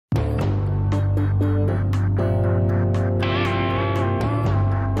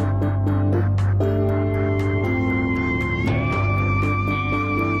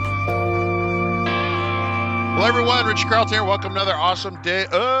Rich Carlton here. Welcome to another awesome day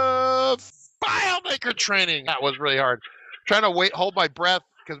of FileMaker training. That was really hard. Trying to hold my breath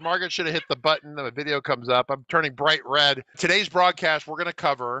because Margaret should have hit the button and the video comes up. I'm turning bright red. Today's broadcast, we're going to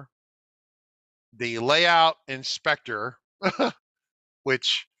cover the layout inspector,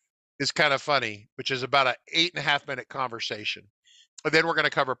 which is kind of funny, which is about an 8.5 minute conversation. And then we're going to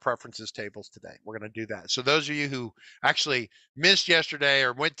cover preferences tables today. We're going to do that. So those of you who actually missed yesterday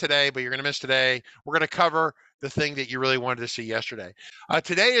or went today, but you're going to miss today, we're going to cover the thing that you really wanted to see yesterday.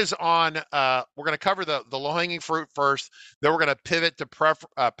 Today is on, we're going to cover the low-hanging fruit first, then we're going to pivot to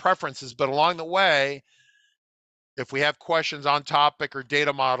preferences, but along the way, if we have questions on topic or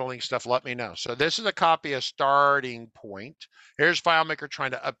data modeling stuff, let me know. So this is a copy of Starting Point. Here's FileMaker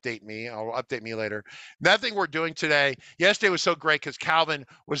trying to update me. I'll update me later. Nothing we're doing today. Yesterday was so great because Calvin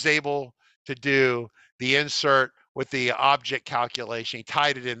was able to do the insert with the object calculation. He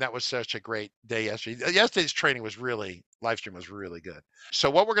tied it in. That was such a great day yesterday. Yesterday's training was really, live stream was really good.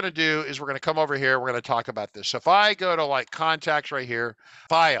 So what we're going to do is we're going to come over here. We're going to talk about this. So if I go to like contacts right here,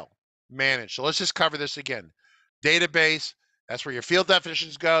 file, manage. So let's just cover this again. Database, that's where your field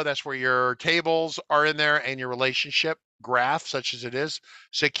definitions go. That's where your tables are in there and your relationship graph, such as it is.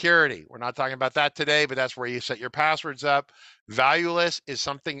 Security, we're not talking about that today, but that's where you set your passwords up. Value list is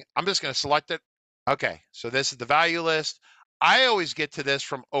something, I'm just going to select it. Okay, so this is the value list. I always get to this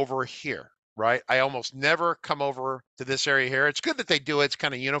from over here, right? I almost never come over to this area here. It's good that they do it. It's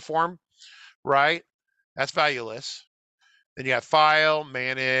kind of uniform, right? That's value list. Then you have file,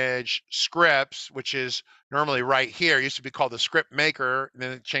 manage, scripts, which is normally right here. It used to be called the script maker, and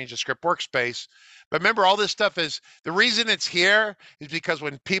then it changed to script workspace. But remember, all this stuff is, the reason it's here is because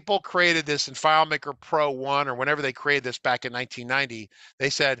when people created this in FileMaker Pro 1 or whenever they created this back in 1990, they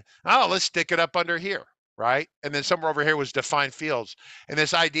said, oh, let's stick it up under here, right? And then somewhere over here was define fields. And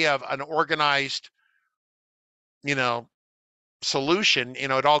this idea of an organized, solution,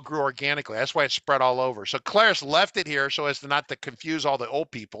 it all grew organically. That's why it spread all over. So Claris left it here so as to not to confuse all the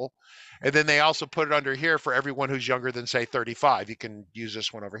old people. And then they also put it under here for everyone who's younger than, say, 35. You can use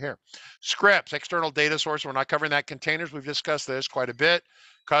this one over here. Scripts, external data source. We're not covering that. Containers, we've discussed this quite a bit.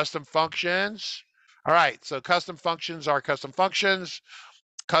 Custom functions. All right, so custom functions are custom functions.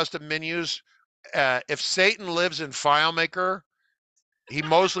 Custom menus. If Satan lives in FileMaker, he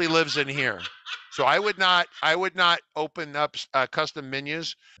mostly lives in here. So I would not open up custom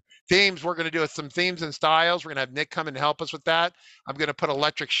menus. Themes, we're going to do some themes and styles. We're going to have Nick come and help us with that. I'm going to put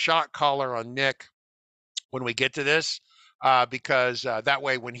electric shock collar on Nick when we get to this, because that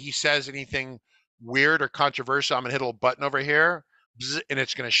way when he says anything weird or controversial, I'm going to hit a little button over here, and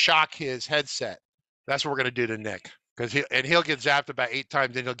it's going to shock his headset. That's what we're going to do to Nick, because he'll get zapped about 8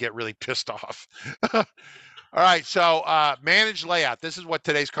 times, and he'll get really pissed off. All right, so manage layout. This is what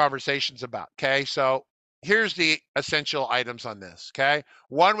today's conversation's about, okay? So here's the essential items on this, okay?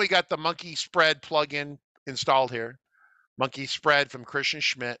 One, we got the Monkey Spread plugin installed here. Monkey Spread from Christian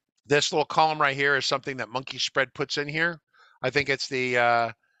Schmidt. This little column right here is something that Monkey Spread puts in here. I think it's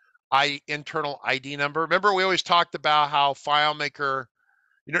the internal ID number. Remember, we always talked about how FileMaker,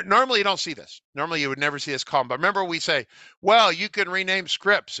 normally you don't see this. Normally you would never see this column. But remember, we say, well, you can rename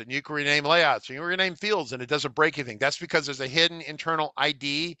scripts and you can rename layouts and you can rename fields and it doesn't break anything. That's because there's a hidden internal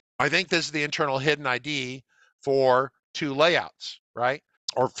ID. I think this is the internal hidden ID for 2 layouts, right?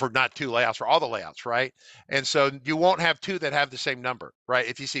 Or for not 2 layouts, for all the layouts, right? And so you won't have 2 that have the same number, right?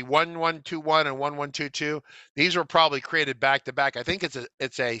 If you see 1121 and 1122, these were probably created back to back. I think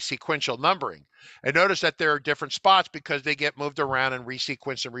it's a sequential numbering. And notice that there are different spots because they get moved around and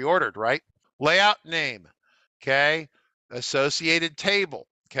resequenced and reordered, right? Layout name, okay? Associated table,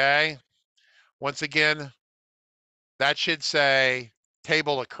 okay? Once again, that should say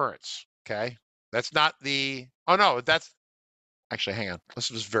table occurrence, okay? That's not the, oh no, that's, actually, hang on. Let's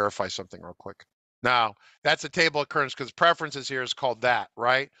just verify something real quick. Now, that's a table occurrence because preferences here is called that,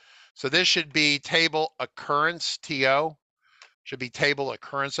 right? So this should be table occurrence, TO. Should be table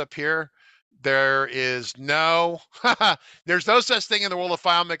occurrence up here. There is no, there's no such thing in the world of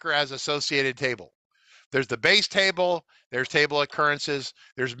FileMaker as associated table. There's the base table, there's table occurrences,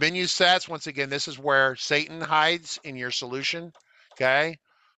 there's menu sets. Once again, this is where Satan hides in your solution, okay?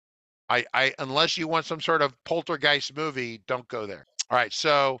 Unless you want some sort of poltergeist movie, don't go there. All right,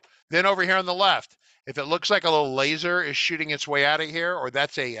 so then over here on the left, if it looks like a little laser is shooting its way out of here, or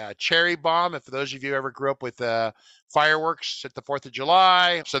that's a cherry bomb, if those of you ever grew up with fireworks at the 4th of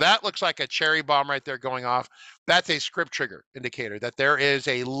July, so that looks like a cherry bomb right there going off. That's a script trigger indicator that there is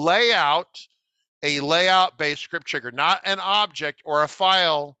a layout-based script trigger, not an object or a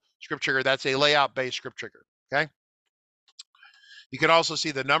file script trigger. That's a layout-based script trigger, okay? You can also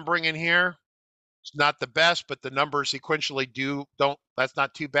see the numbering in here. It's not the best, but the numbers sequentially that's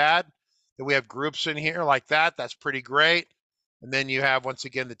not too bad. Then we have groups in here like that. That's pretty great. And then you have, once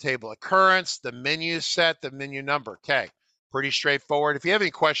again, the table occurrence, the menu set, the menu number. Okay, pretty straightforward. If you have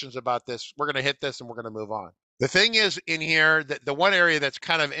any questions about this, we're going to hit this and we're going to move on. The thing is in here, that the one area that's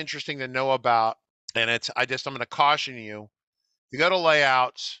kind of interesting to know about, and I'm going to caution you, if you go to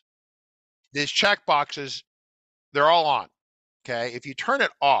layouts, these check boxes, they're all on. Okay, if you turn it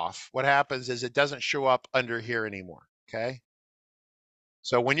off, what happens is it doesn't show up under here anymore. Okay,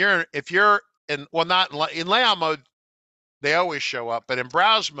 so if you're in, well, not in layout mode, they always show up, but in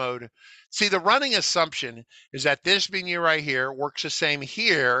browse mode, see, the running assumption is that this menu right here works the same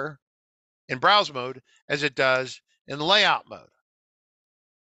here in browse mode as it does in layout mode.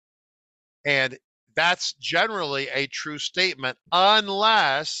 And that's generally a true statement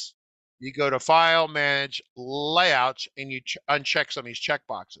unless you go to File, Manage, Layouts, and you uncheck some of these check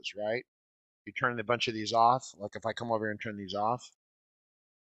boxes, right? You turn a bunch of these off. Like if I come over here and turn these off.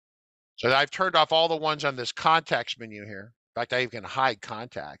 So I've turned off all the ones on this contacts menu here. In fact, I even can hide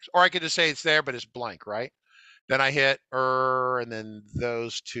contacts. Or I could just say it's there, but it's blank, right? Then I hit and then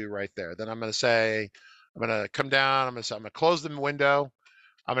those two right there. Then I'm going to say, I'm going to come down. I'm going to close the window.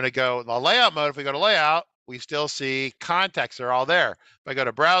 I'm going to go the layout mode. If we go to layout, we still see contacts. They're all there. If I go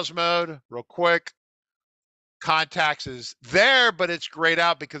to browse mode real quick, contacts is there, but it's grayed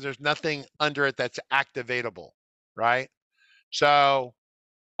out because there's nothing under it that's activatable, right? So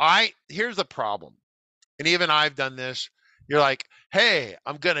here's the problem. And even I've done this. You're like, hey,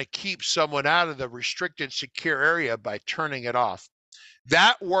 I'm going to keep someone out of the restricted secure area by turning it off.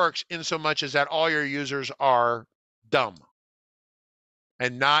 That works in so much as that all your users are dumb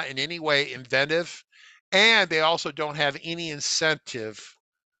and not in any way inventive. And they also don't have any incentive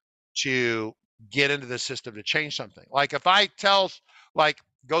to get into the system to change something. Like if I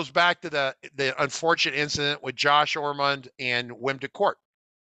goes back to the unfortunate incident with Josh Ormond and Wim DeCourt.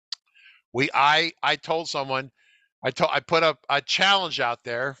 I told someone, I put up a challenge out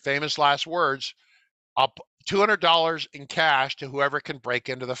there, famous last words, up $200 in cash to whoever can break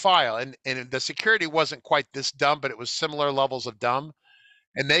into the file. And the security wasn't quite this dumb, but it was similar levels of dumb.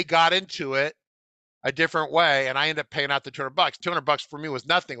 And they got into it a different way, and I ended up paying out the $200. $200 for me was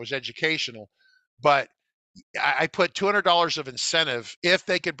nothing, it was educational. But I put $200 of incentive if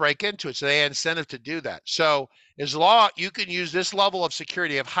they could break into it. So they had incentive to do that. So you can use this level of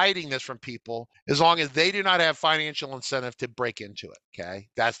security of hiding this from people as long as they do not have financial incentive to break into it. Okay,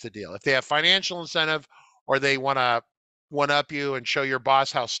 that's the deal. If they have financial incentive or they want to one-up you and show your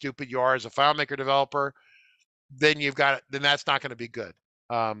boss how stupid you are as a FileMaker developer, then that's not going to be good.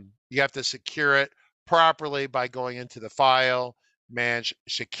 You have to secure it properly by going into the file, manage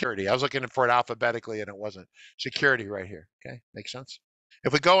security. I was looking for it alphabetically and it wasn't. Security right here. Okay, makes sense.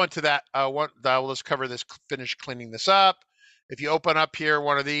 If we go into that, let's cover this, finish cleaning this up. If you open up here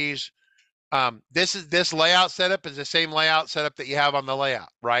one of these, this layout setup is the same layout setup that you have on the layout,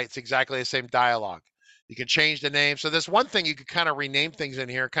 right? It's exactly the same dialogue. You can change the name. So this one thing you could kind of rename things in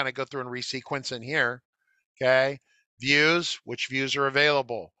here, kind of go through and resequence in here. Okay, views, which views are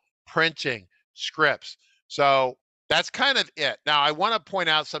available, printing, scripts. So that's kind of it. Now I want to point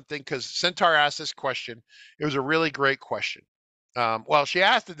out something because Centaur asked this question. It was a really great question. Well, she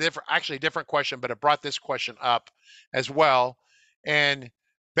asked a different question, but it brought this question up as well. And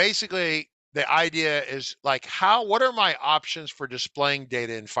basically the idea is like, what are my options for displaying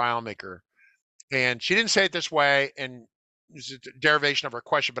data in FileMaker? And she didn't say it this way, and this is a derivation of her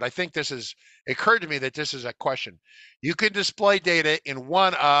question, but I think it occurred to me that this is a question. You can display data in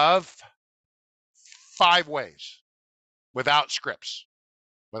one of 5 ways without scripts,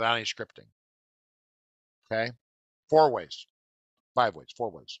 without any scripting. Okay, 4 ways, 5 ways, 4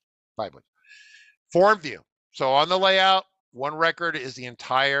 ways, 5 ways. Form view. So on the layout, one record is the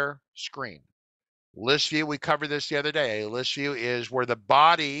entire screen. List view, we covered this the other day. List view is where the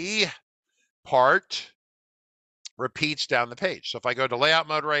body part repeats down the page. So if I go to layout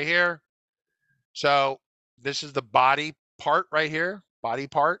mode right here, so this is the body part right here, body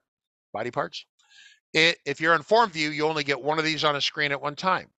parts. If you're in form view, you only get one of these on a screen at one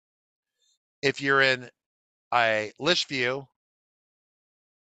time. If you're in a list view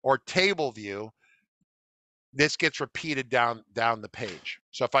or table view, this gets repeated down the page.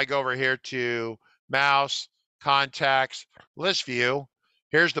 So if I go over here to mouse, contacts, list view,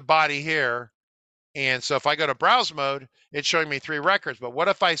 here's the body here. And so if I go to browse mode, it's showing me 3 records. But what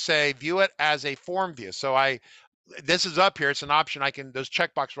if I say view it as a form view? So this is up here. It's an option. Those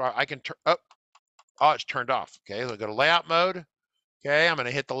checkboxes I can turn. Oh, it's turned off. Okay, so go to layout mode. Okay, I'm going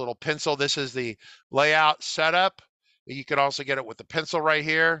to hit the little pencil. This is the layout setup. You can also get it with the pencil right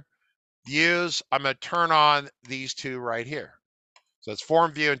here. Views, I'm going to turn on these two right here. So it's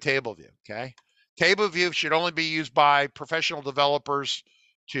form view and table view, okay? Table view should only be used by professional developers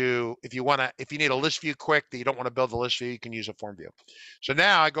to, if you need a list view quick, that you don't want to build the list view, you can use a form view. So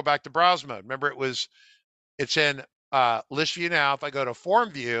now I go back to browse mode. Remember it's in list view now. If I go to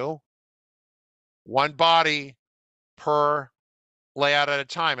form view, one body per layout at a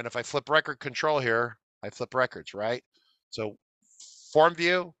time. And if I flip record control here, I flip records, right? So form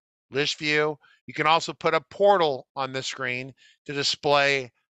view, list view. You can also put a portal on the screen to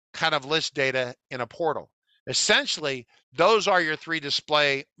display kind of list data in a portal. Essentially, those are your three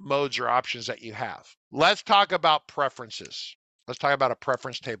display modes or options that you have. Let's talk about preferences. Let's talk about a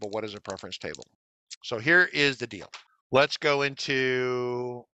preference table. What is a preference table? So here is the deal. Let's go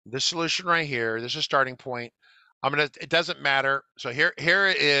into this solution right here. This is starting point. It doesn't matter. So here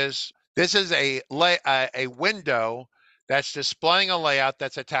it is. This is a window that's displaying a layout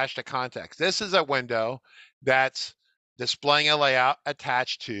that's attached to context. This is a window that's displaying a layout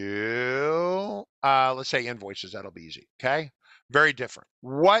attached to, let's say invoices. That'll be easy, okay? Very different.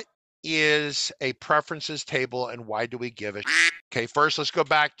 What is a preferences table and why do we give it? Okay, first let's go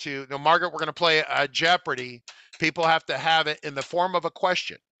back to, now Margaret, we're gonna play a Jeopardy. People have to have it in the form of a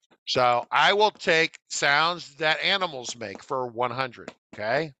question. So I will take sounds that animals make for 100,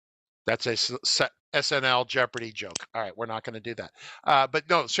 okay? That's a SNL Jeopardy joke. All right, we're not going to do that. But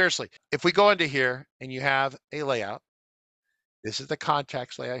no, seriously, if we go into here and you have a layout, this is the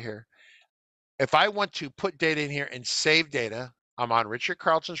context layout here. If I want to put data in here and save data, I'm on Richard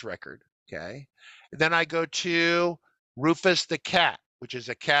Carlson's record, okay? And then I go to Rufus the cat, which is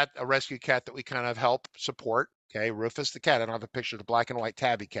a rescue cat that we kind of help support, okay? Rufus the cat. I don't have a picture of the black and white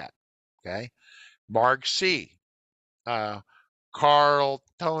tabby cat, okay? Marg C, Carl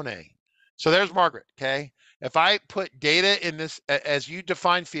Tone. So there's Margaret, okay? If I put data in this, as you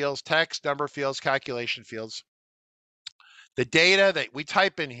define fields, text, number fields, calculation fields, the data that we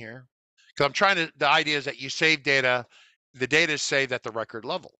type in here, because the idea is that you save data, the data is saved at the record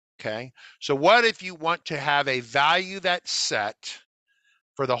level, okay? So what if you want to have a value that's set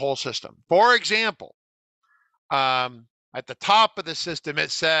for the whole system? For example, at the top of the system,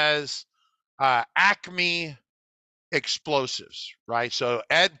 it says Acme explosives, right? So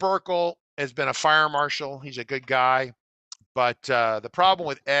Ed Burkle has been a fire marshal. He's a good guy. But the problem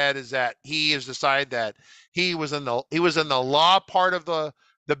with Ed is that he has decided that he was in the law part of the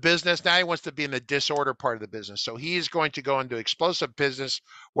business. Now he wants to be in the disorder part of the business. So he's going to go into explosive business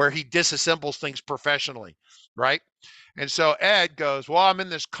where he disassembles things professionally, right? And so Ed goes, well, I'm in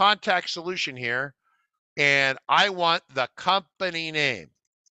this contact solution here, and I want the company name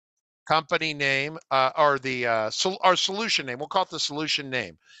or our solution name. We'll call it the solution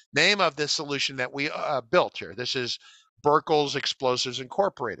name of this solution that we built here. This is Burkle's Explosives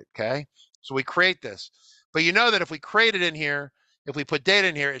Incorporated, okay? So we create this. But you know that if we create it in here, if we put data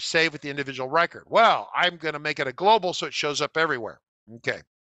in here, it's saved with the individual record. Well, I'm going to make it a global so it shows up everywhere, okay?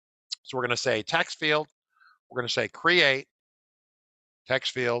 So we're going to say text field. We're going to say create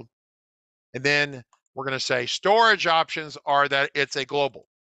text field. And then we're going to say storage options are that it's a global.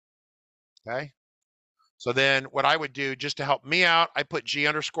 Okay. So then what I would do just to help me out, I put G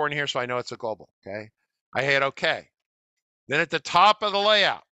underscore in here so I know it's a global. Okay. I hit OK. Then at the top of the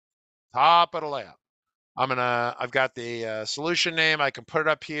layout, I've got the solution name. I can put it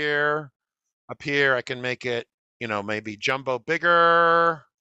up here. Up here, I can make it, maybe jumbo bigger.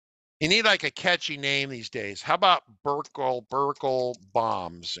 You need like a catchy name these days. How about Burkle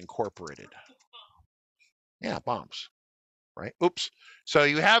Bombs Incorporated? Yeah, bombs. Right? Oops. So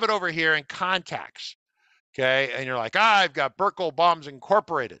you have it over here in contacts, okay? And you're like, I've got Burkle Bombs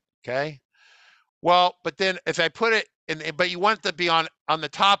Incorporated, okay? Well, but then if I put it in, but you want it to be on the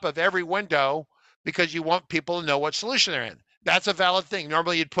top of every window because you want people to know what solution they're in. That's a valid thing.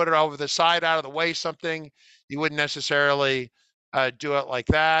 Normally you'd put it over the side, out of the way, something. You wouldn't necessarily do it like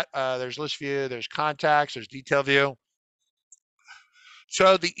that. There's list view, there's contacts, there's detail view.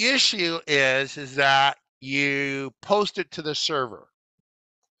 So the issue is that you post it to the server.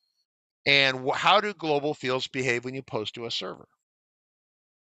 And how do global fields behave when you post to a server?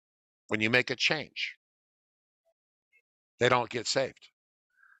 When you make a change, they don't get saved.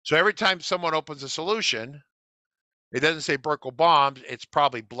 So every time someone opens a solution, it doesn't say Burkle Bombs, it's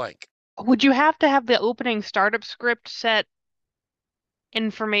probably blank. Would you have to have the opening startup script set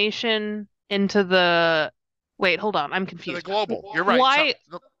information into the, wait, hold on, I'm confused. To the global, you're right. Why?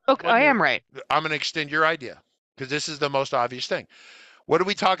 Okay, I am right. I'm going to extend your idea because this is the most obvious thing. What do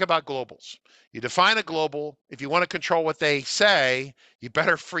we talk about globals? You define a global. If you want to control what they say, you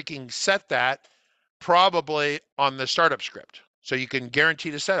better freaking set that probably on the startup script. So you can guarantee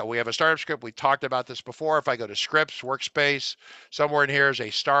to set it. We have a startup script. We talked about this before. If I go to scripts, workspace, somewhere in here is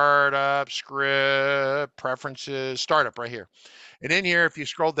a startup script, preferences, startup right here. And in here, if you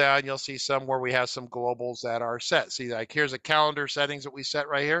scroll down, you'll see somewhere we have some globals that are set. See, like here's a calendar settings that we set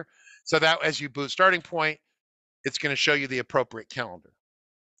right here. So that as you boot starting point, it's going to show you the appropriate calendar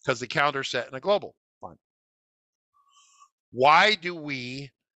because the calendar set in a global. Fine. Why do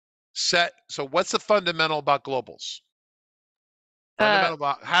we set? So what's the fundamental about globals? Fundamental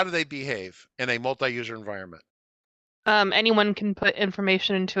about how do they behave in a multi-user environment? Anyone can put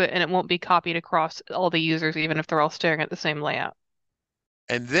information into it and it won't be copied across all the users, even if they're all staring at the same layout.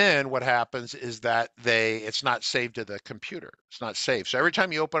 And then what happens is that it's not saved to the computer. It's not saved. So every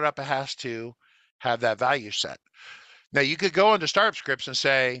time you open it up, it has to have that value set. Now you could go into startup scripts and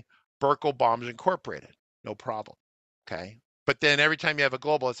say Burkle Bombs Incorporated, no problem. Okay. But then every time you have a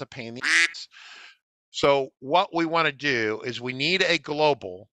global, it's a pain in the ass. So what we want to do is we need a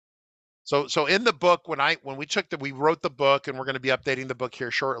global. So in the book, when we wrote the book, and we're going to be updating the book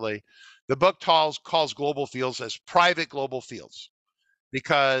here shortly, the book calls global fields as private global fields,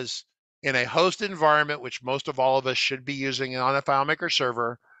 because in a host environment, which most of all of us should be using on a FileMaker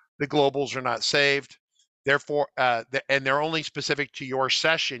server, the globals are not saved. Therefore, and they're only specific to your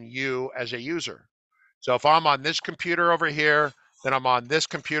session, you as a user. So if I'm on this computer over here, then I'm on this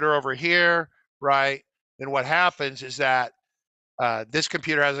computer over here, right? Then what happens is that this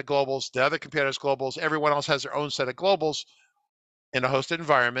computer has a globals, the other computer has globals, everyone else has their own set of globals in a hosted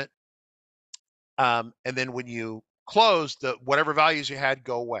environment. And then when you close, whatever values you had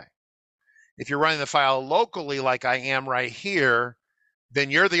go away. If you're running the file locally like I am right here, then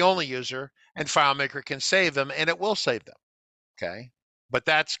you're the only user and FileMaker can save them, and it will save them, okay? But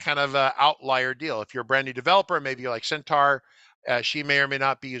that's kind of an outlier deal. If you're a brand new developer, maybe you're like Centaur, she may or may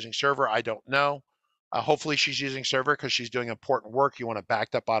not be using server, I don't know. Hopefully she's using server because she's doing important work. You want it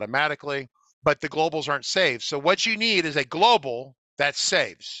backed up automatically, but the globals aren't saved. So what you need is a global that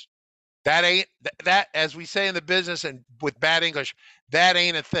saves. That ain't, that, as we say in the business and with bad English, that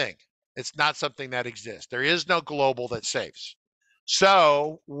ain't a thing. It's not something that exists. There is no global that saves.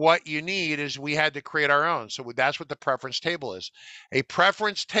 So what you need is we had to create our own. So that's what the preference table is. A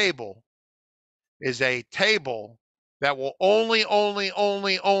preference table is a table that will only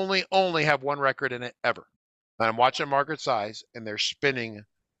have one record in it ever. And I'm watching Margaret Size, and they're spinning.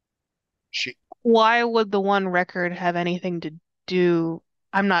 Why would the one record have anything to do?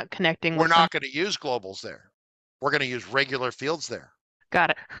 I'm not connecting We're with not going to use globals there. We're going to use regular fields there.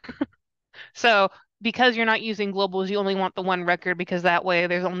 Got it. So because you're not using globals, you only want the one record because that way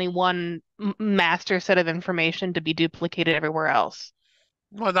there's only one master set of information to be duplicated everywhere else.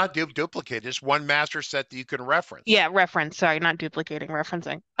 Well, not duplicate, just one master set that you can reference. Yeah, reference. Sorry, not duplicating,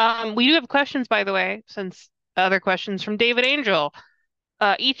 referencing. We do have questions, by the way, since other questions from David Angel.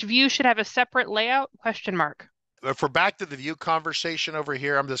 Each view should have a separate layout, question mark. If we're back to the view conversation over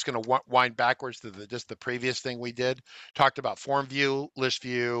here, I'm just going to wind backwards to just the previous thing we did. Talked about form view, list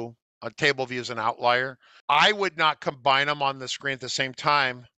view, table view is an outlier. I would not combine them on the screen at the same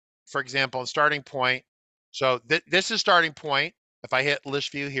time. For example, in starting point. So this is starting point. If I hit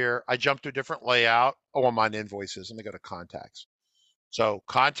list view here, I jump to a different layout. Oh, I'm on invoices. Let me go to contacts. So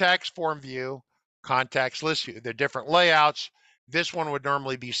contacts, form view, contacts, list view. They're different layouts. This one would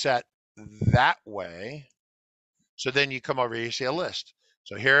normally be set that way. So then you come over here, you see a list.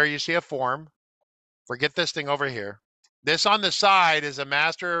 So here you see a form. Forget this thing over here. This on the side is a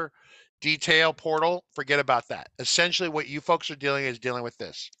master detail portal. Forget about that. Essentially what you folks are dealing with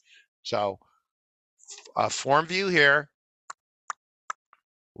this. So a form view here,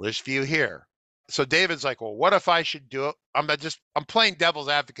 list view here. So David's like, well, what if I should do it? I'm playing devil's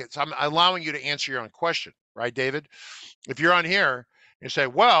advocate. So I'm allowing you to answer your own question, right, David? If you're on here, you say,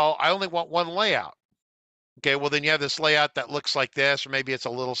 well, I only want one layout. Okay, well, then you have this layout that looks like this, or maybe it's a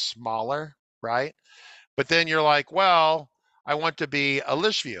little smaller, right? But then you're like, well, I want to be a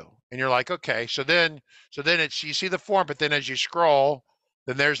list view. And you're like, okay, so then it's, you see the form, but then as you scroll,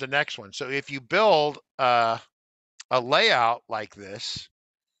 then there's the next one. So if you build a layout like this,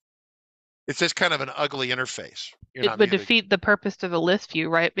 it's just kind of an ugly interface. It would defeat the purpose of the list view,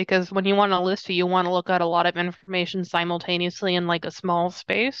 right? Because when you want a list view, you want to look at a lot of information simultaneously in like a small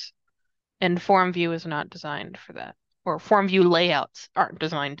space. And form view is not designed for that. Or form view layouts aren't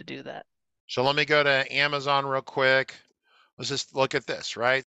designed to do that. So let me go to Amazon real quick. Let's just look at this,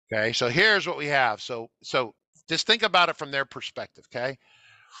 right? Okay, so here's what we have. So just think about it from their perspective, okay?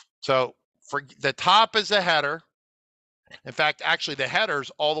 So for the top is the header. In fact, actually the header's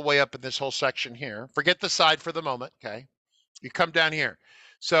all the way up in this whole section here. Forget the side for the moment, okay? You come down here.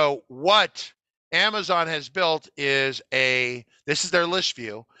 So what Amazon has built is this is their list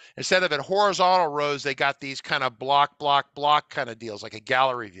view. Instead of in horizontal rows, they got these kind of block kind of deals, like a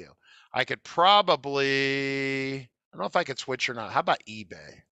gallery view. I could probably, I don't know if I could switch or not. How about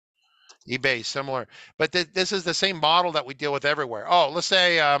eBay? eBay similar, but this is the same model that we deal with everywhere. Oh, let's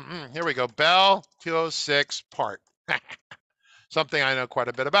say, here we go, Bell 206 part. Something I know quite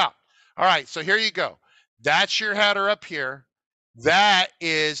a bit about. All right, so here you go. That's your header up here. That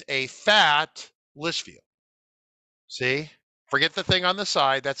is a fat list view. See? Forget the thing on the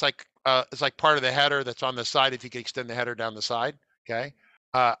side. That's like it's like part of the header that's on the side if you can extend the header down the side. Okay.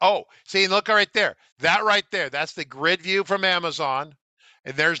 Oh, see, look right there. That right there. That's the grid view from Amazon.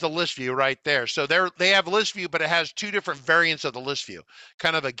 And there's the list view right there. So they have list view, but it has two different variants of the list view,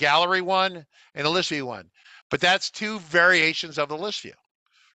 kind of a gallery one and a list view one. But that's two variations of the list view,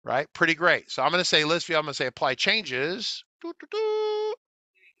 right? Pretty great. So I'm going to say list view. I'm going to say apply changes.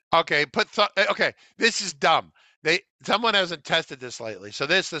 Okay, okay, this is dumb. Someone hasn't tested this lately. So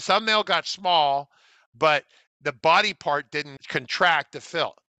the thumbnail got small, but the body part didn't contract to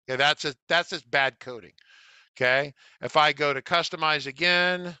fill. Okay, that's just bad coding. Okay, if I go to customize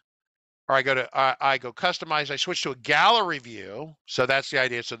again, or I go customize, I switch to a gallery view. So that's the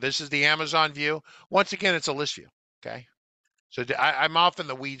idea. So this is the Amazon view. Once again, it's a list view. Okay. So I'm off in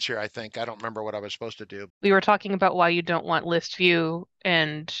the weeds here, I think. I don't remember what I was supposed to do. We were talking about why you don't want list view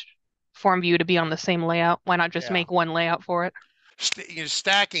and form view to be on the same layout. Why not just make one layout for it?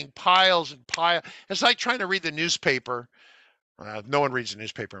 Stacking piles and piles. It's like trying to read the newspaper. No one reads the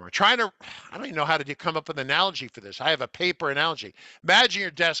newspaper anymore. I don't even know how to come up with an analogy for this. I have a paper analogy. Imagine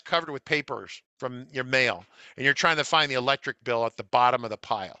your desk covered with papers from your mail, and you're trying to find the electric bill at the bottom of the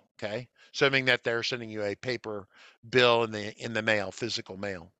pile, okay? Assuming that they're sending you a paper bill in the mail, physical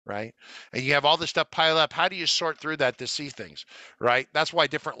mail, right? And you have all this stuff piled up. How do you sort through that to see things, right? That's why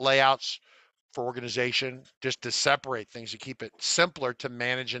different layouts for organization, just to separate things, to keep it simpler to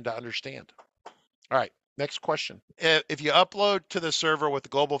manage and to understand. All right. Next question. If you upload to the server with the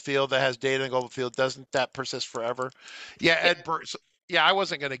global field that has data in the global field, doesn't that persist forever? Yeah, Ed. Yeah, I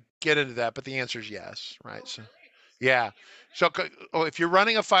wasn't going to get into that, but the answer is yes, right? So, yeah. So if you're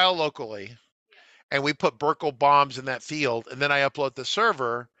running a file locally, and we put Burkle bombs in that field, and then I upload the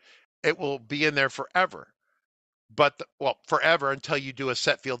server, it will be in there forever. But forever until you do a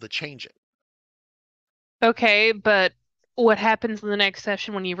set field to change it. Okay, but what happens in the next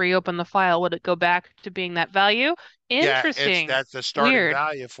session when you reopen the file? Would it go back to being that value? Interesting. Yeah, that's the starting weird.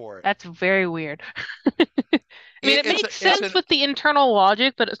 value for it. That's very weird. I mean, it makes sense with the internal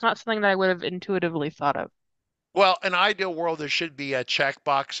logic, but it's not something that I would have intuitively thought of. Well, in an ideal world, there should be a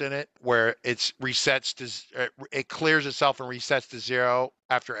checkbox in it where it clears itself and resets to 0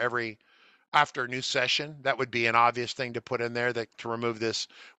 after a new session. That would be an obvious thing to put in there to remove this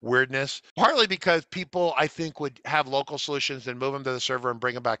weirdness. Partly because people, I think, would have local solutions and move them to the server and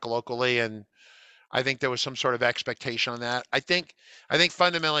bring them back locally. And I think there was some sort of expectation on that. I think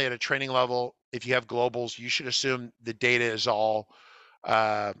fundamentally at a training level, if you have globals, you should assume the data is all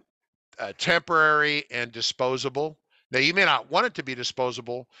temporary and disposable. Now, you may not want it to be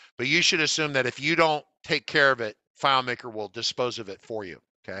disposable, but you should assume that if you don't take care of it, FileMaker will dispose of it for you.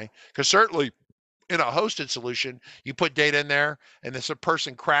 Okay, because certainly in a hosted solution, you put data in there, and if a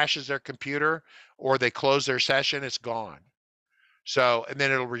person crashes their computer or they close their session, it's gone. So, and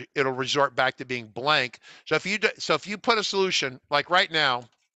then it'll resort back to being blank. So if you put a solution like right now,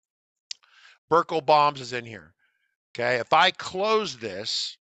 Burkle bombs is in here. Okay, if I close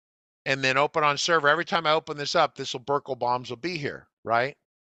this and then open on server, every time I open this up, Burkle bombs will be here, right?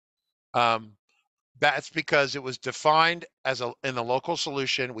 That's because it was defined as in the local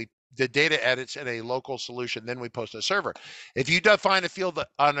solution. We did data edits in a local solution, then we post a server. If you define a field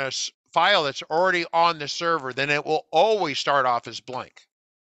on a file that's already on the server, then it will always start off as blank.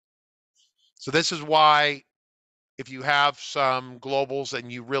 So this is why if you have some globals and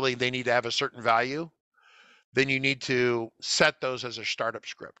they need to have a certain value, then you need to set those as a startup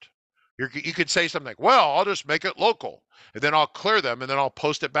script. You could say something like, well, I'll just make it local, and then I'll clear them, and then I'll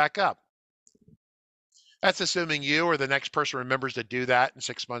post it back up. That's assuming you or the next person remembers to do that in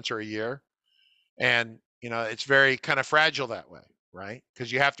 6 months or a year. And, it's very kind of fragile that way, right?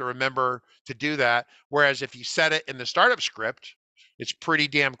 Because you have to remember to do that. Whereas if you set it in the startup script, it's pretty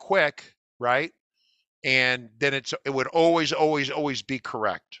damn quick, right? And then it would always be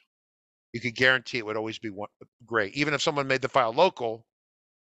correct. You could guarantee it would always be great. Even if someone made the file local,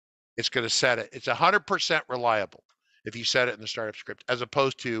 it's going to set it. It's 100% reliable if you set it in the startup script, as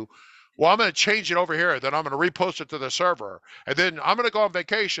opposed to Well, I'm going to change it over here. Then I'm going to repost it to the server. And then I'm going to go on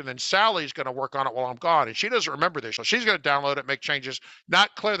vacation and Sally's going to work on it while I'm gone. And she doesn't remember this. So she's going to download it, make changes,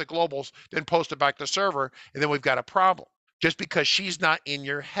 not clear the globals, then post it back to the server. And then we've got a problem just because she's not in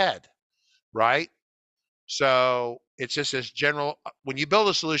your head, right? So it's just this general, when you build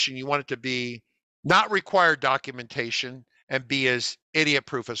a solution, you want it to be not require documentation and be as idiot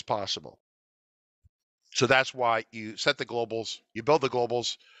proof as possible. So that's why you set the globals, you build the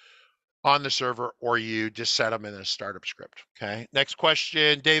globals on the server, or you just set them in a startup script. Okay. Next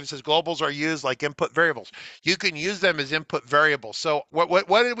question. David says globals are used like input variables. You can use them as input variables. So what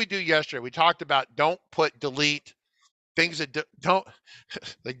did we do yesterday? We talked about don't put delete things that don't,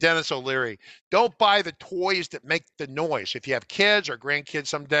 like Dennis O'Leary, don't buy the toys that make the noise. If you have kids or grandkids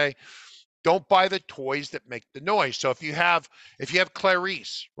someday, don't buy the toys that make the noise. So if you have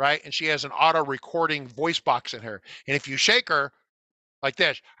Clarice, right, and she has an auto recording voice box in her, and if you shake her like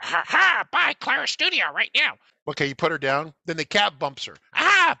this, ha ha, buy Claris Studio right now. Okay, you put her down, then the cat bumps her.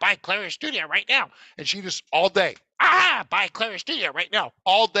 Ah, buy Claris Studio right now. And she just all day, ah, buy Claris Studio right now.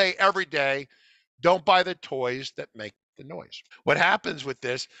 All day, every day. Don't buy the toys that make the noise. What happens with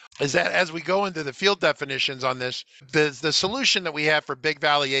this is that as we go into the field definitions on this, the solution that we have for Big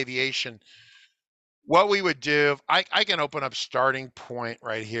Valley Aviation, what we would do, I can open up starting point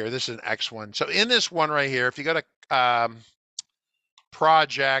right here. This is an X one. So in this one right here, if you go to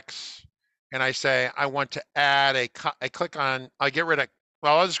projects and I say I want to add I click on, I get rid of,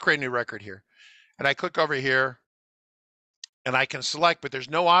 well, I'll just create a new record here. And I click over here and I can select, but there's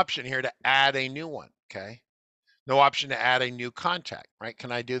no option here to add a new one, okay? No option to add a new contact, right?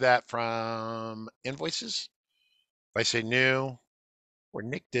 Can I do that from invoices? If I say new, or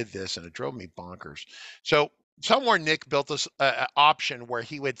Nick did this and it drove me bonkers. So somewhere Nick built this option where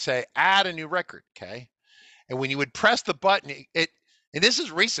he would say, add a new record, okay? And when you would press the button, and this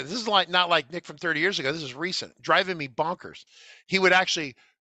is recent. This is not like Nick from 30 years ago. This is recent, driving me bonkers. He would actually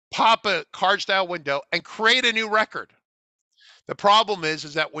pop a card style window and create a new record. The problem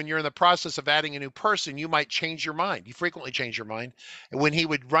is that when you're in the process of adding a new person, you might change your mind. You frequently change your mind. And when he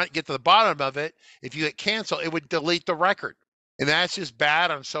would get to the bottom of it, if you hit cancel, it would delete the record. And that's just bad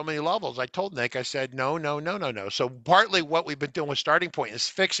on so many levels. I told Nick, I said, no. So partly what we've been doing with Starting Point is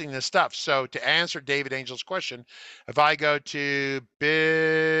fixing this stuff. So to answer David Angel's question, if I go to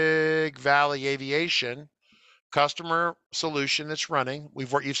Big Valley Aviation, customer solution that's running,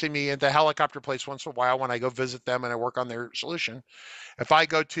 you've seen me at the helicopter place once in a while when I go visit them and I work on their solution. If I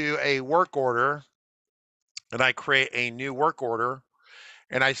go to a work order and I create a new work order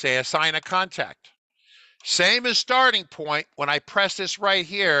and I say assign a contact, same as Starting Point, when I press this right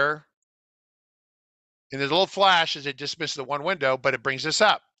here, and there's a little flash as it dismisses the one window, but it brings this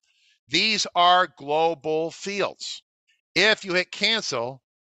up. These are global fields. If you hit cancel,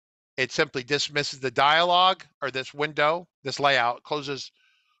 it simply dismisses the dialog or this window, this layout, closes.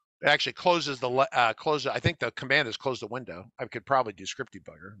 It actually closes the I think the command is close the window. I could probably do script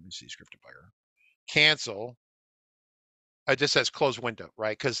debugger. Let me see script debugger. Cancel. It just says close window,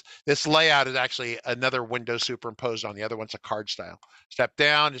 right? Because this layout is actually another window superimposed on the other one's a card style. Step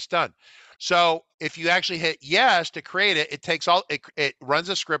down, it's done. So if you actually hit yes to create it, it runs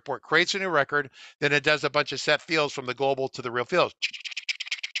a script where it creates a new record, then it does a bunch of set fields from the global to the real fields.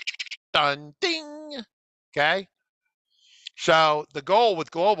 Done, ding, okay? So the goal with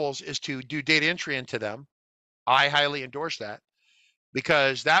globals is to do data entry into them. I highly endorse that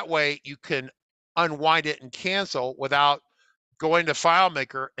because that way you can unwind it and cancel without going to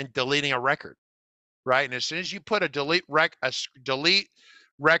FileMaker and deleting a record, right? And as soon as you put a delete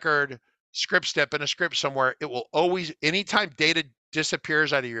record script step in a script somewhere, it will always, anytime data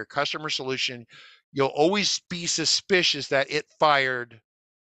disappears out of your customer solution, you'll always be suspicious that it fired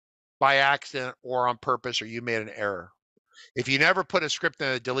by accident or on purpose, or you made an error. If you never put a script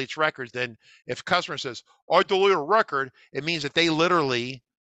that deletes records, then if a customer says, I delete a record, it means that they literally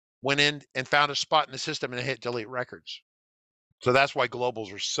went in and found a spot in the system and hit delete records. So that's why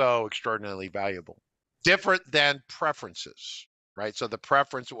globals are so extraordinarily valuable. Different than preferences, right? So the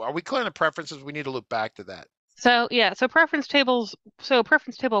preference, are we clear on the preferences? We need to look back to that. So yeah, so preference table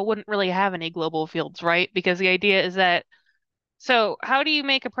wouldn't really have any global fields, right? Because the idea is that, so how do you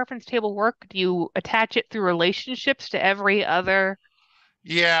make a preference table work? Do you attach it through relationships to every other?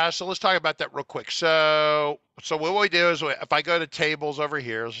 Yeah, so let's talk about that real quick. So what we do is if I go to tables over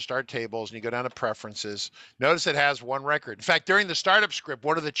here, let's start tables, and you go down to preferences, notice it has one record. In fact, during the startup script,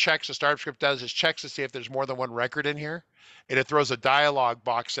 one of the checks the startup script does is checks to see if there's more than one record in here. And it throws a dialog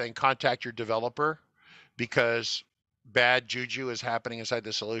box saying contact your developer because bad juju is happening inside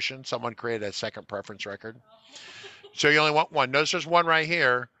the solution. Someone created a second preference record. So you only want one. Notice there's one right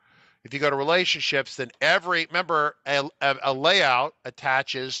here. If you go to relationships, then remember, a layout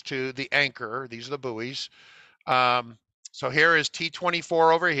attaches to the anchor. These are the buoys. So here is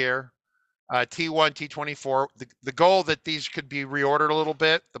T24 over here, T1, T24. The goal that these could be reordered a little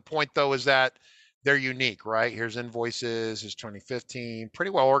bit. The point, though, is that they're unique, right? Here's invoices, is 2015, pretty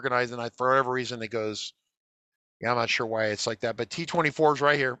well organized, and for whatever reason, it goes, yeah, I'm not sure why it's like that, but T24 is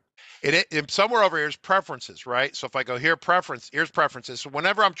right here. Somewhere over here is preferences, right? So if I go here, here's preferences. So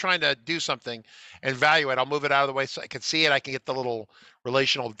whenever I'm trying to do something and evaluate, I'll move it out of the way so I can see it. I can get the little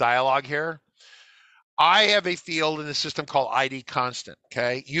relational dialogue here. I have a field in the system called ID constant,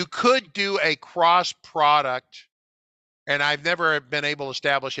 okay? You could do a cross product, and I've never been able to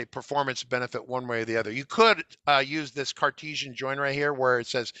establish a performance benefit one way or the other. You could use this Cartesian join right here where it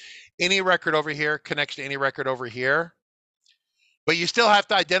says any record over here connects to any record over here, but you still have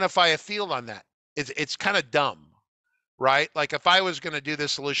to identify a field on that. It's kind of dumb, right? Like if I was going to do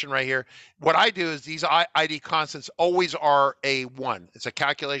this solution right here, what I do is these ID constants always are a 1. It's a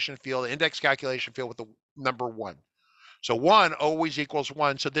calculation field, index calculation field with the number 1. So 1 always equals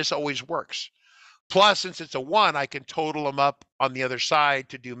 1, so this always works. Plus, since it's a 1, I can total them up on the other side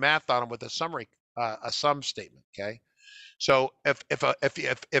to do math on them with a summary, a sum statement. Okay. So if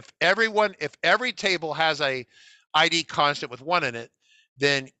every table has a ID constant with 1 in it,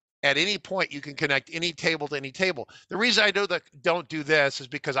 then at any point you can connect any table to any table. The reason I don't do this is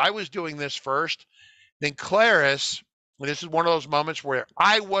because I was doing this first, then Claris, and this is one of those moments where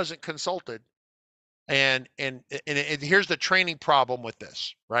I wasn't consulted. And here's the training problem with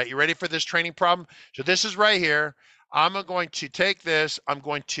this, right? You ready for this training problem? So this is right here. I'm going to take this, I'm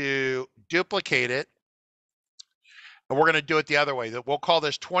going to duplicate it, and we're going to do it the other way. We'll call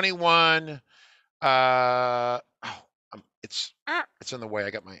this 21. It's in the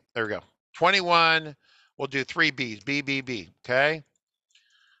way. There we go. 21. We'll do 3 B's, B, B, B. Okay.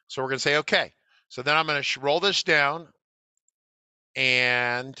 So we're going to say, okay. So then I'm going to roll this down,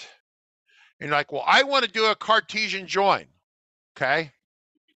 and you're like, well, I want to do a Cartesian join. Okay.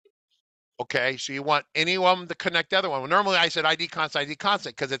 Okay. So you want any one to connect the other one. Well, normally I said ID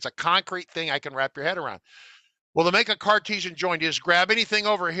constant, because it's a concrete thing I can wrap your head around. Well, to make a Cartesian join, you just grab anything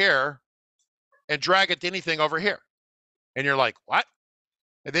over here and drag it to anything over here. And you're like, what?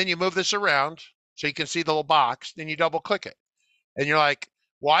 And then you move this around so you can see the little box. Then you double click it. And you're like,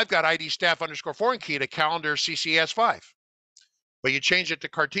 well, I've got ID staff _ foreign key to calendar CCS5. But you change it to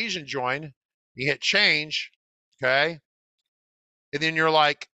Cartesian join. You hit change, okay? And then you're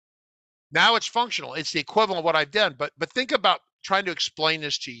like, now it's functional. It's the equivalent of what I've done. But think about trying to explain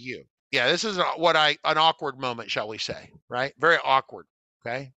this to you. Yeah, this is an awkward moment, shall we say, right? Very awkward,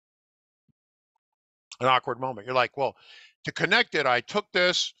 okay? An awkward moment. You're like, well, to connect it, I took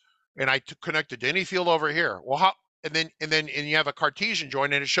this and I connected to any field over here. Well, how? And then you have a Cartesian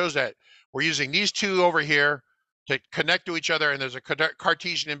join, and it shows that we're using these two over here to connect to each other, and there's a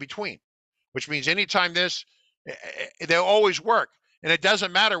Cartesian in between, which means anytime they'll always work, and it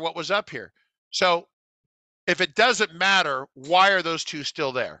doesn't matter what was up here. So if it doesn't matter, why are those two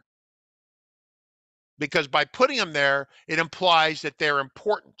still there? Because by putting them there, it implies that they're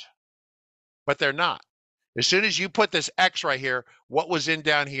important, but they're not. As soon as you put this X right here, what was in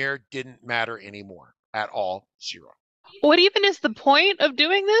down here didn't matter anymore at all, 0. What even is the point of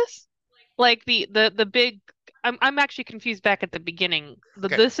doing this? Like the big, I'm actually confused back at the beginning.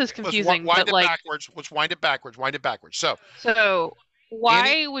 Okay. This is confusing. Let's wind it backwards. So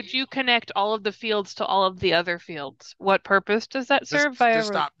why would you connect all of the fields to all of the other fields? What purpose does that serve?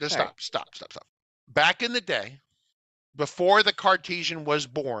 Stop. Back in the day, before the Cartesian was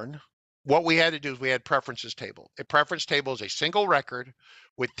born, what we had to do is we had preferences table. A preference table is a single record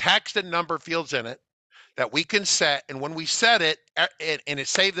with text and number fields in it that we can set. And when we set it and it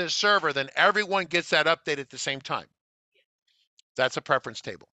saved to the server, then everyone gets that update at the same time. That's a preference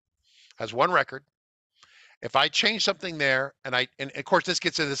table. Has one record. If I change something there, and of course this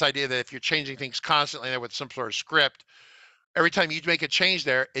gets into this idea that if you're changing things constantly there with some sort of script, every time you make a change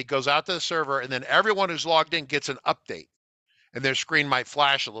there, it goes out to the server, and then everyone who's logged in gets an update. And their screen might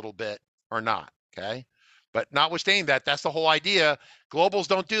flash a little bit or not, okay? But notwithstanding that, that's the whole idea. Globals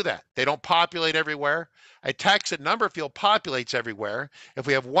don't do that. They don't populate everywhere. A text and number field populates everywhere. If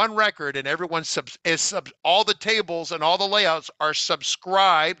we have one record and everyone all the tables and all the layouts are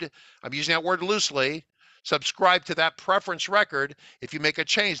subscribed, I'm using that word loosely, subscribed to that preference record, if you make a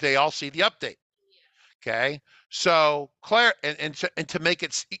change, they all see the update, okay? So and to make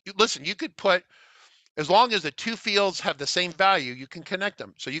it, listen, you could put, as long as the two fields have the same value, you can connect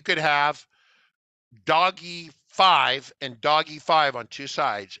them. So you could have doggy 5 and doggy 5 on two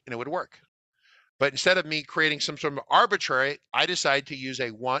sides, and it would work. But instead of me creating some sort of arbitrary, I decide to use a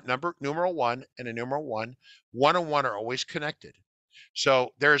numeral one and a numeral one. One and one are always connected.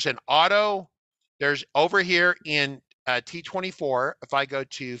 So there's an auto, there's over here in T24, if I go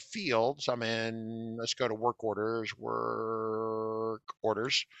to fields, let's go to work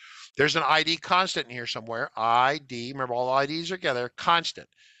orders. There's an ID constant in here somewhere. ID, remember all IDs are together, constant.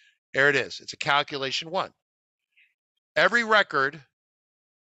 There it is. It's a calculation one. Every record,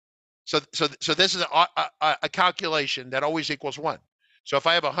 so this is a calculation that always equals one. So if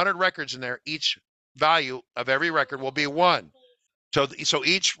I have 100 records in there, each value of every record will be one. So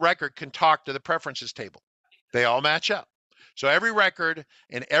each record can talk to the preferences table. They all match up. So every record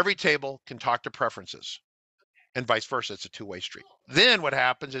and every table can talk to preferences, and vice versa. It's a two-way street. Then what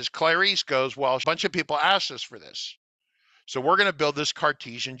happens is Claris goes, well, a bunch of people asked us for this. So we're going to build this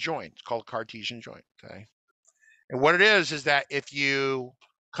Cartesian join. It's called Cartesian join, okay? And what it is that if you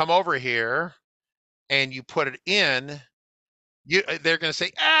come over here and you put it in, they're going to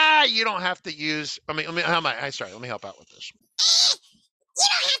say, you don't have to use, let me help out with this. You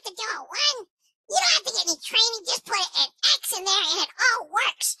don't have to do a one. You don't have to get any training. Just put an X in there and it all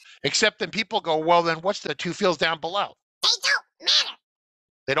works. Except then people go, well, then what's the two fields down below? They don't matter.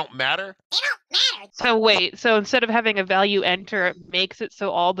 They don't matter? They don't matter. So wait, so instead of having a value enter, it makes it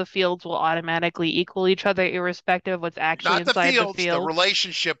so all the fields will automatically equal each other irrespective of what's actually Not inside the fields, the field? the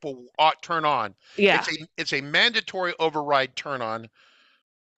relationship will turn on. Yeah. It's a mandatory override turn on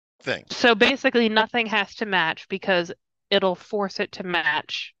thing. So basically nothing has to match because it'll force it to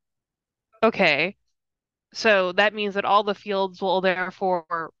match. Okay. So that means that all the fields will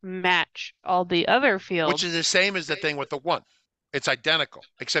therefore match all the other fields. Which is the same as the thing with the one. It's identical,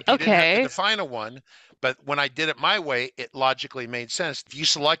 except you didn't have to define a one. But when I did it my way, it logically made sense. If you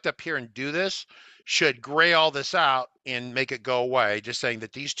select up here and do this, should gray all this out and make it go away, just saying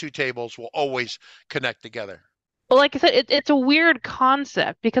that these two tables will always connect together. Well, like I said, it's a weird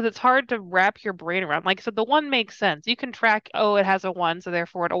concept because it's hard to wrap your brain around. Like I said, the one makes sense. You can track, oh, it has a one, so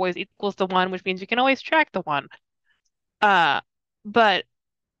therefore it always equals the one, which means you can always track the one. But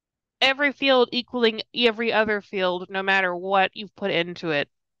every field equaling every other field, no matter what you've put into it.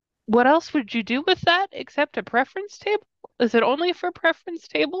 What else would you do with that except a preference table? Is it only for preference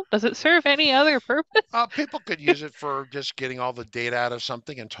table? Does it serve any other purpose? People could use it for just getting all the data out of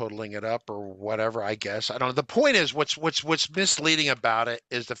something and totaling it up or whatever, I guess. I don't know. The point is what's misleading about it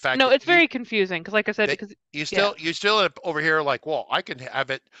is the fact that it's very confusing because like I said, because you still over here like, well, I can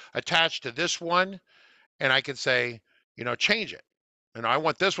have it attached to this one and I can say, change it. And I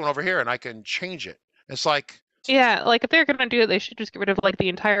want this one over here and I can change it. It's like, yeah, like if they're going to do it, they should just get rid of like the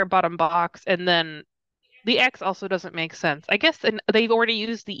entire bottom box and then the X also doesn't make sense. I guess they've already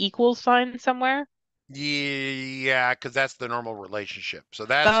used the equal sign somewhere. Yeah, because that's the normal relationship. So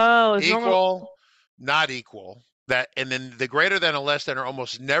that's equal, not equal. And then the greater than and less than are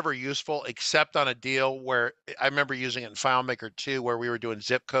almost never useful except on a deal where I remember using it in FileMaker 2 where we were doing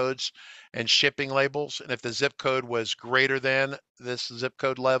zip codes and shipping labels. And if the zip code was greater than this zip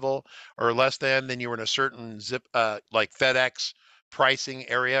code level or less than, then you were in a certain zip, like FedEx pricing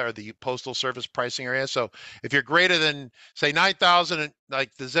area or the postal service pricing area. So if you're greater than say 9,000,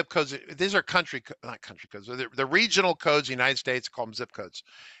 like the zip codes, these are not country codes, the regional codes, the United States call them zip codes.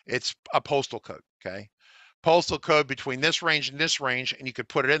 It's a postal code, okay? Postal code between this range and this range, and you could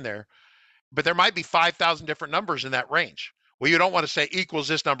put it in there, but there might be 5,000 different numbers in that range. Well, you don't want to say equals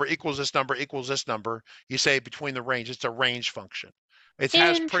this number, equals this number, equals this number. You say between the range. It's a range function. It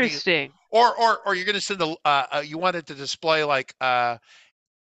has interesting. Or you're going to send you want it to display like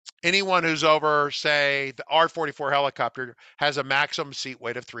anyone who's over, say, the R-44 helicopter has a maximum seat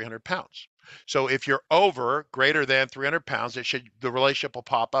weight of 300 pounds. So if you're over greater than 300 pounds, the relationship will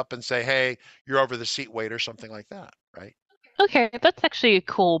pop up and say, hey, you're over the seat weight or something like that, right? Okay, that's actually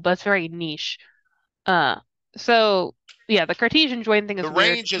cool, but it's very niche. So yeah, the Cartesian join thing is the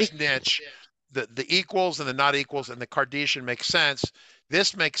range is niche. The equals and the not equals and the Cartesian makes sense.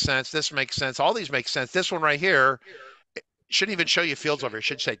 This makes sense. This makes sense. All these make sense. This one right here shouldn't even show you fields over here. It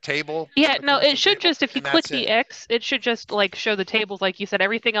should say table. Yeah, no, it should just, if you click the X, it should just like show the tables like you said.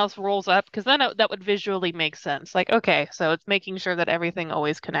 Everything else rolls up because then that would visually make sense. Like, okay, so it's making sure that everything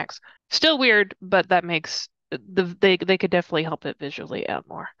always connects. Still weird, but that makes they could definitely help it visually out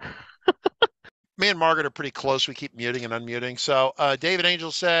more. Me and Margaret are pretty close. We keep muting and unmuting. So David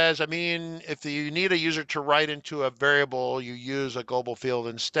Angel says, I mean, if you need a user to write into a variable, you use a global field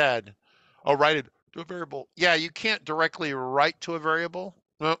instead. Oh, write it to a variable. Yeah, you can't directly write to a variable.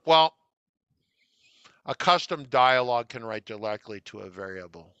 Well, a custom dialog can write directly to a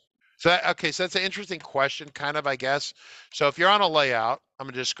variable. So, okay, so that's an interesting question, kind of, I guess. So if you're on a layout, I'm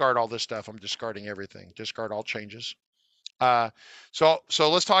going to discard all this stuff. I'm discarding everything. Discard all changes. So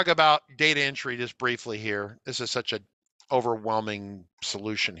let's talk about data entry just briefly here. This is such a overwhelming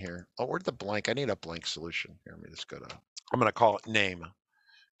solution here. Oh, where'd the blank? I need a blank solution. Here, let me just go to, I'm going to call it name.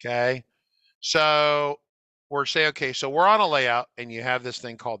 Okay. So we're saying, okay, so we're on a layout and you have this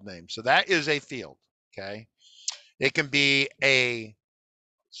thing called name. So that is a field. Okay. It can be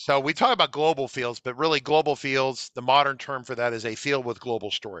so we talk about global fields, but really global fields, the modern term for that is a field with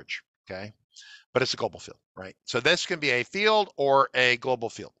global storage. Okay. But it's a global field, right? So this can be a field or a global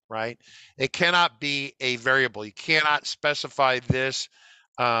field, right? It cannot be a variable. You cannot specify this,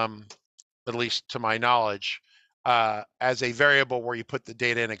 at least to my knowledge, as a variable where you put the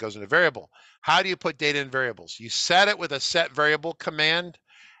data in, it goes in a variable. How do you put data in variables? You set it with a set variable command,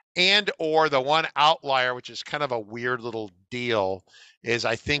 and or the one outlier, which is kind of a weird little deal, is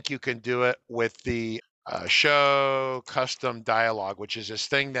I think you can do it with the show custom dialog, which is this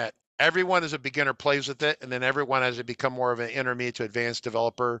thing that everyone as a beginner plays with it, and then everyone as it become more of an intermediate to advanced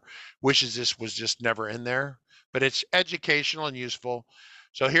developer wishes this was just never in there. But it's educational and useful.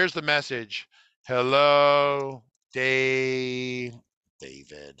 So here's the message. Hello, David,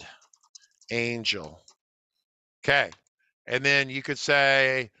 Angel. Okay. And then you could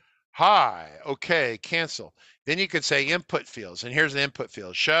say, hi, okay, cancel. Then you could say input fields. And here's the input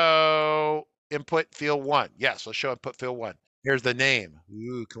field. Show input field 1. Yes, let's show input field 1. Here's the name.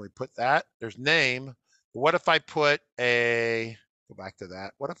 Ooh, can we put that? There's name. What if I put go back to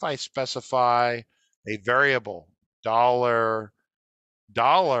that. What if I specify a variable, dollar,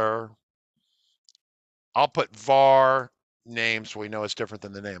 I'll put var name so we know it's different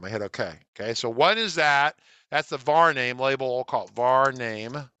than the name. I hit OK. Okay, so what is that? That's the var name label. We'll call it var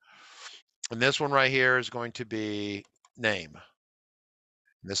name. And this one right here is going to be name.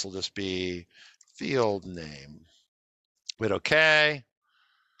 And this will just be field name. Hit OK.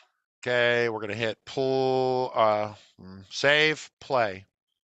 Okay, we're going to hit pull, save, play.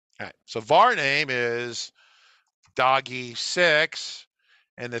 All right, so var name is doggy6,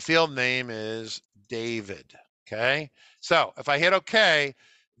 and the field name is David. Okay, so if I hit OK,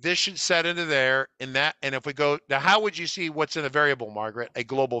 this should set into there in that. And if we go now, how would you see what's in a variable, Margaret? A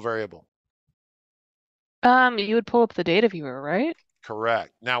global variable. You would pull up the data viewer, right?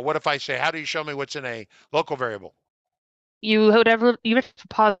 Correct. Now, what if I say, how do you show me what's in a local variable? You have to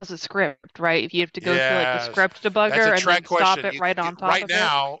pause the script, right? If you have to go through like the script debugger and then stop it right on top of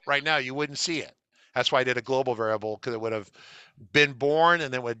it. Right now, you wouldn't see it. That's why I did a global variable, because it would have been born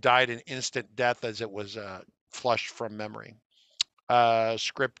and then would have died an instant death as it was flushed from memory.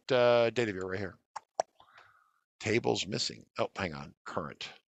 Script data viewer right here. Tables missing. Oh, hang on. Current.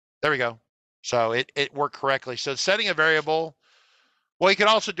 There we go. So it worked correctly. So setting a variable. Well, you can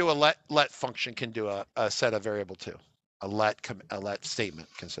also do a let function can do a set a variable too. A let statement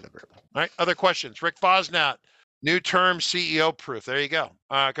can set a variable. All right. Other questions? Rick Fosnat. New term CEO proof. There you go.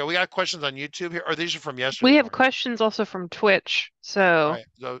 Okay, we got questions on YouTube here. Or these are from yesterday. We have questions also from Twitch. So,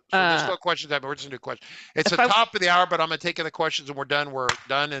 there's no questions. We're just gonna do questions. It's the top of the hour, but I'm gonna take the questions and we're done. We're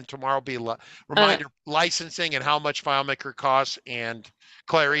done, and tomorrow will be reminder licensing and how much FileMaker costs, and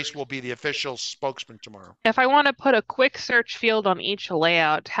Claris will be the official spokesman tomorrow. If I want to put a quick search field on each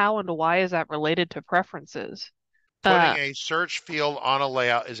layout, how and why is that related to preferences? Putting a search field on a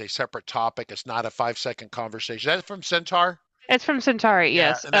layout is a separate topic. It's not a 5-second conversation. That's from Centaur? It's from Centauri,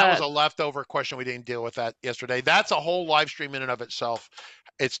 yes. Yeah, and that was a leftover question. We didn't deal with that yesterday. That's a whole live stream in and of itself.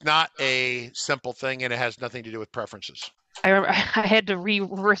 It's not a simple thing, and it has nothing to do with preferences. I remember I had to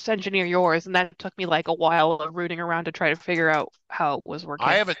reverse engineer yours, and that took me like a while of rooting around to try to figure out how it was working.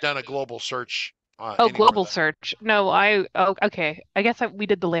 I haven't done a global search. Global search. No, okay. I guess we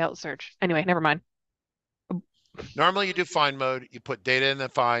did the layout search. Anyway, never mind. Normally you do find mode, you put data in the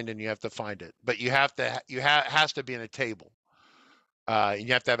find, and you have to find it, but has to be in a table. And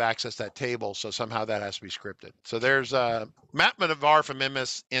you have to have access to that table, so somehow that has to be scripted. So there's Matt Manavar from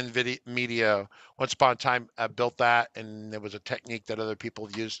MS Media. Once upon a time, built that, and there was a technique that other people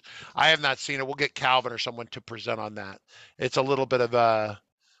have used. I have not seen it. We'll get Calvin or someone to present on that. It's a little bit of I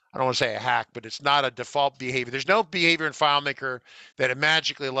don't want to say a hack, but it's not a default behavior. There's no behavior in FileMaker that it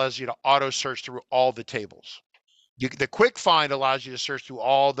magically allows you to auto search through all the tables. The quick find allows you to search through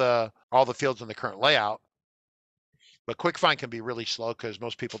all the fields in the current layout, but quick find can be really slow because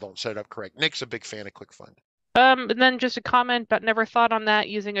most people don't set it up correct. Nick's a big fan of quick find. And then just a comment, but never thought on that,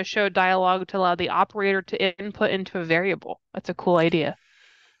 using a show dialog to allow the operator to input into a variable. That's a cool idea.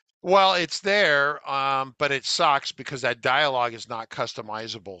 Well, it's there, but it sucks because that dialogue is not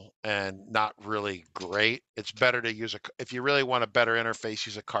customizable and not really great. It's better to use if you really want a better interface,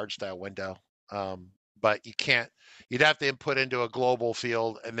 use a card style window. But you can't, you'd have to input into a global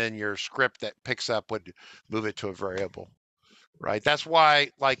field and then your script that picks up would move it to a variable, right? That's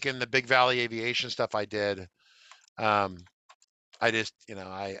why, like in the Big Valley Aviation stuff I did, I just,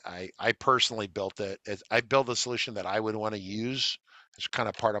 I personally built it. I built a solution that I would want to use. It's kind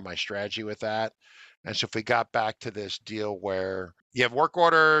of part of my strategy with that. And so if we got back to this deal where you have work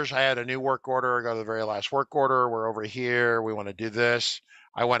orders, I had a new work order, I go to the very last work order, we're over here, we want to do this.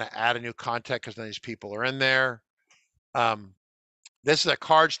 I want to add a new contact because none of these people are in there. This is a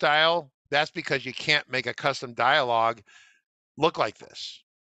card style. That's because you can't make a custom dialogue look like this.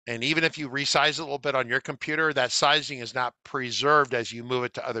 And even if you resize it a little bit on your computer, that sizing is not preserved as you move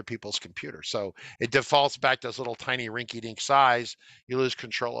it to other people's computers. So it defaults back to this little tiny rinky-dink size. You lose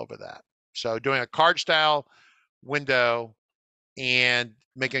control over that. So doing a card style window and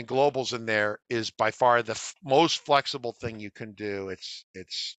making globals in there is by far the most flexible thing you can do.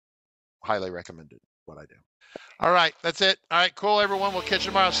 It's highly recommended, what I do. All right, that's it. All right, cool, everyone. We'll catch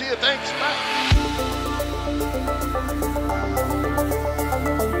you tomorrow. See you. Thanks. Bye.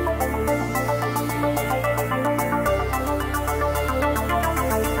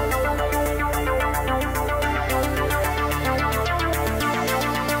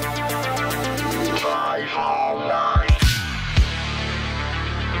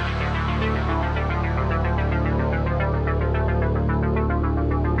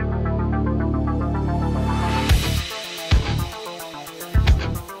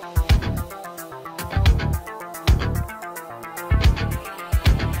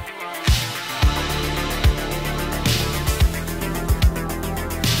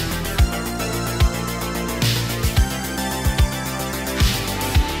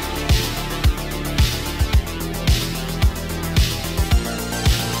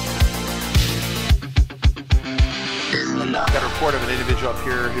 Got a report of an individual up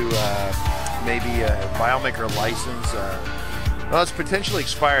here who may be a FileMaker license. Well, it's potentially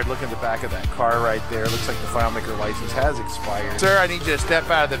expired. Look at the back of that car right there. Looks like the FileMaker license has expired. Sir, I need you to step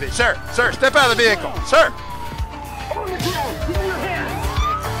out of the vehicle. Sir, step out of the vehicle. Sir!